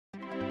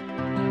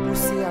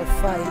c'est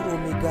alpha et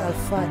oméga,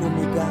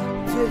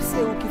 Dieu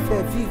c'est où qui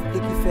fait vivre et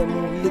qui fait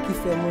mourir,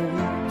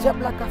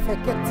 Diable la qu'a fait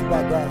quelques petits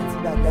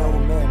bagailles ou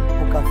même,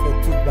 ou qu'a fait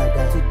toute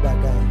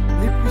bagaille,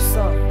 les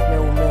puissants, mais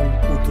ou même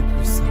ou tout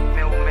puissant.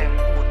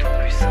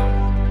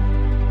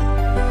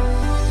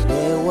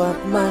 Les wap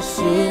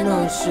machines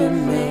en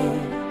chemin,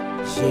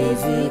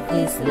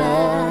 Jésus-Christ là.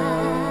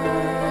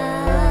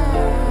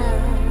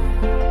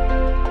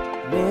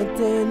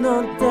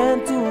 Maintenant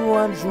tête ou à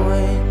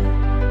joindre,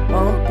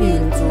 en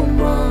pile tout le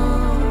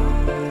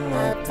monde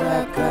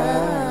attaque.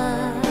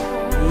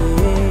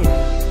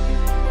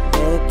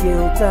 Dès que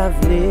t'as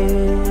voulu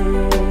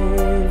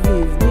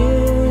vivre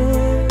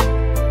bien,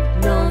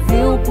 non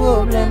vie au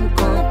problème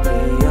quand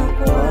t'es en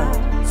quoi.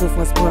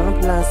 Souffrance prend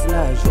place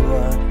la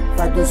joie,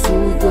 pas de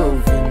sous-do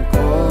vin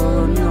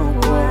qu'on en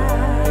quoi.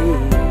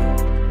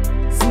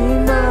 Si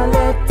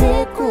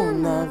malade qu'on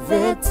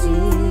avait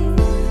dit,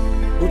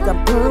 ou t'as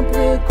pris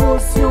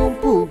précaution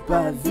pour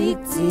pas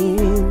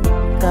victime,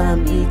 qu'à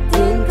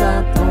mitten, qu'à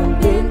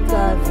tomber,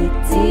 qu'à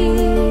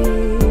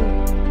victime,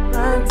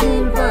 pas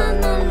dit pas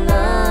dans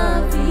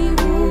la vie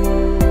où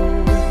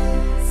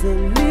c'est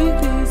lui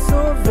qui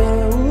sauve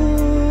où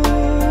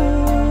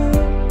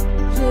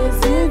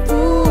Jésus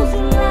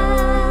toujours là,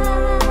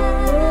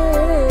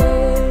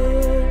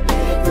 il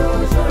est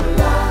toujours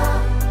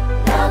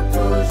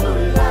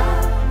là,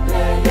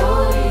 les yo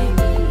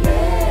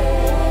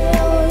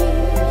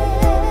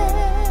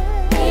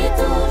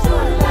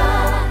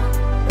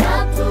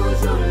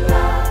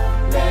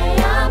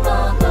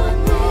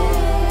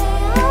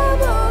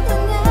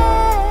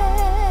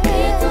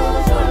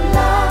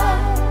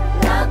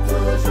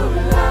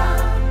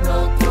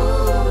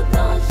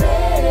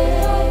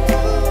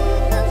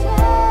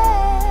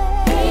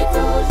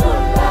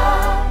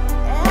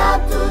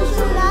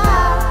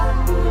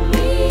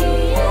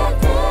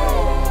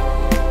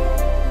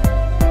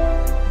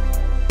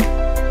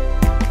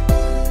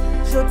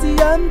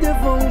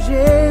devant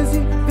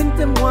Jésus, viens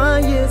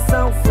témoigner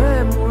sans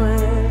faire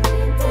moins.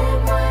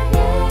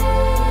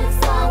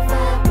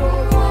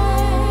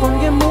 Quand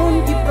il y a monde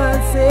qui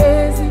passe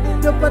saisi,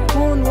 y'a pas de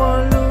con noir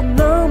le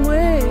nom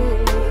moi.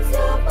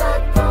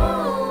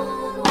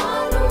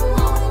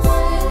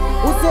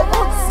 Ou c'est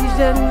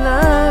oxygène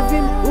la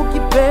vie, ou qui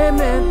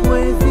permet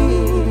moi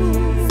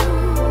vivre.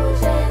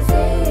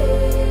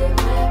 Jésus,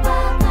 mais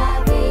pas ta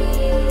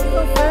vie.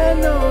 Sans faire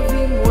non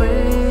vie moi.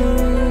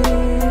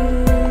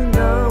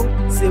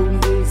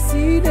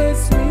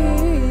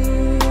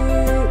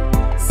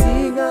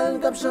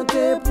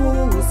 Chanter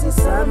pour c'est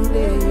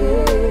samedi,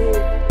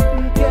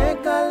 qu'un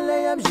calé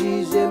a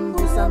jugé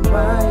pour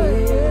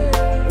s'emballer.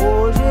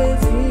 Oh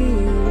Jésus,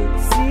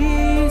 si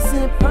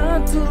c'est pas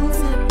tout,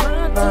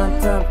 pas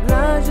ta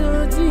plage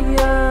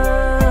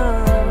d'hier.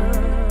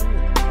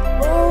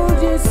 Oh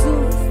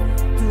Jésus,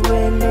 tu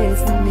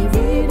laisses mi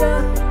vida,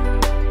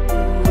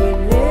 tu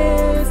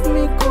laisses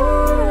mi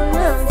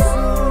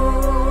corazón.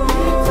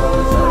 Il est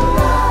toujours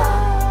là,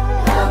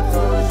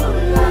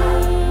 toujours là.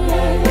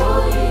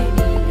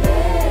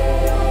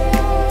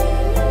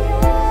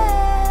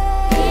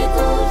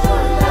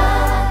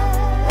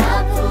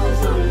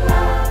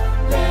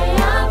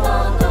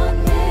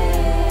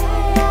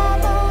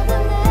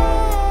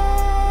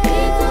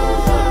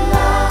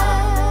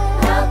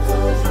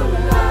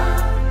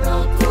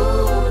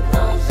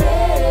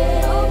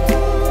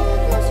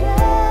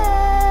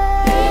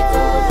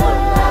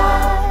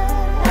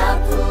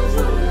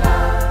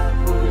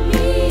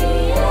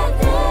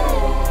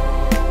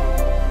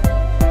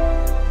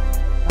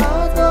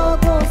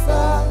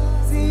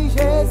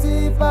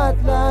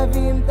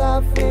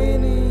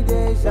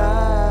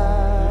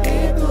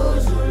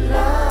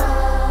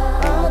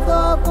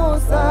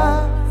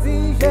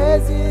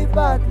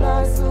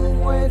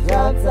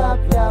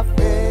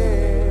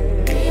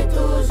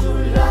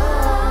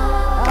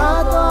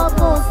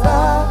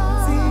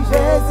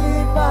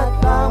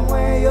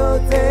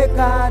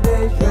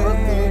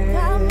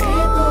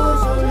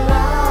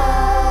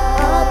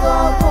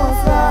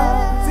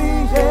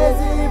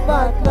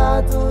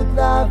 Toute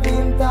la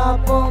vie t'a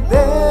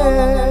fondé.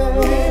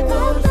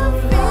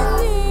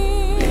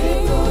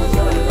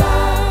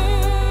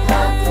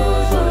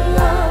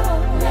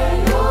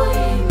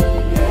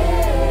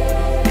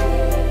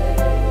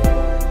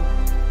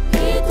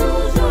 Et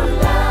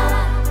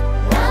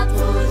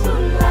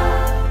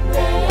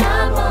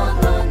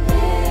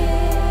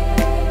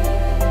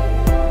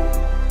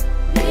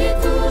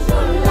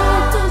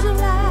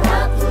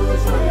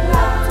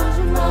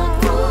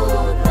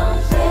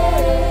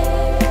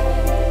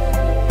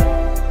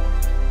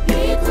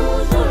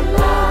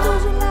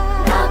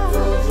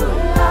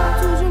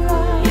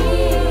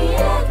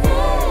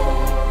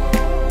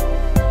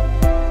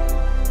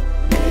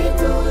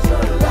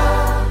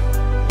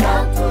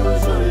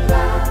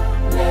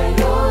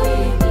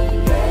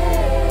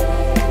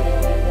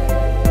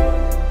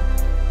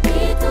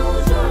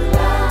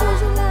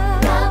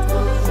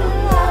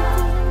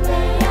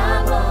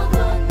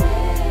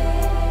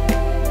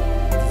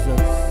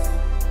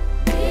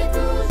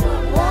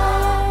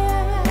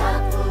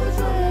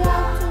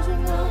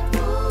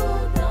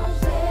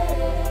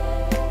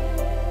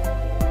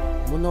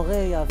Mon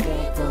oreille avait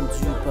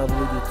entendu parler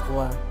de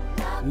toi,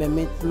 mais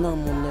maintenant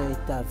mon œil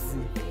t'a vu.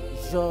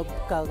 Job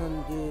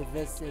 42,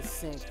 verset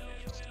 5.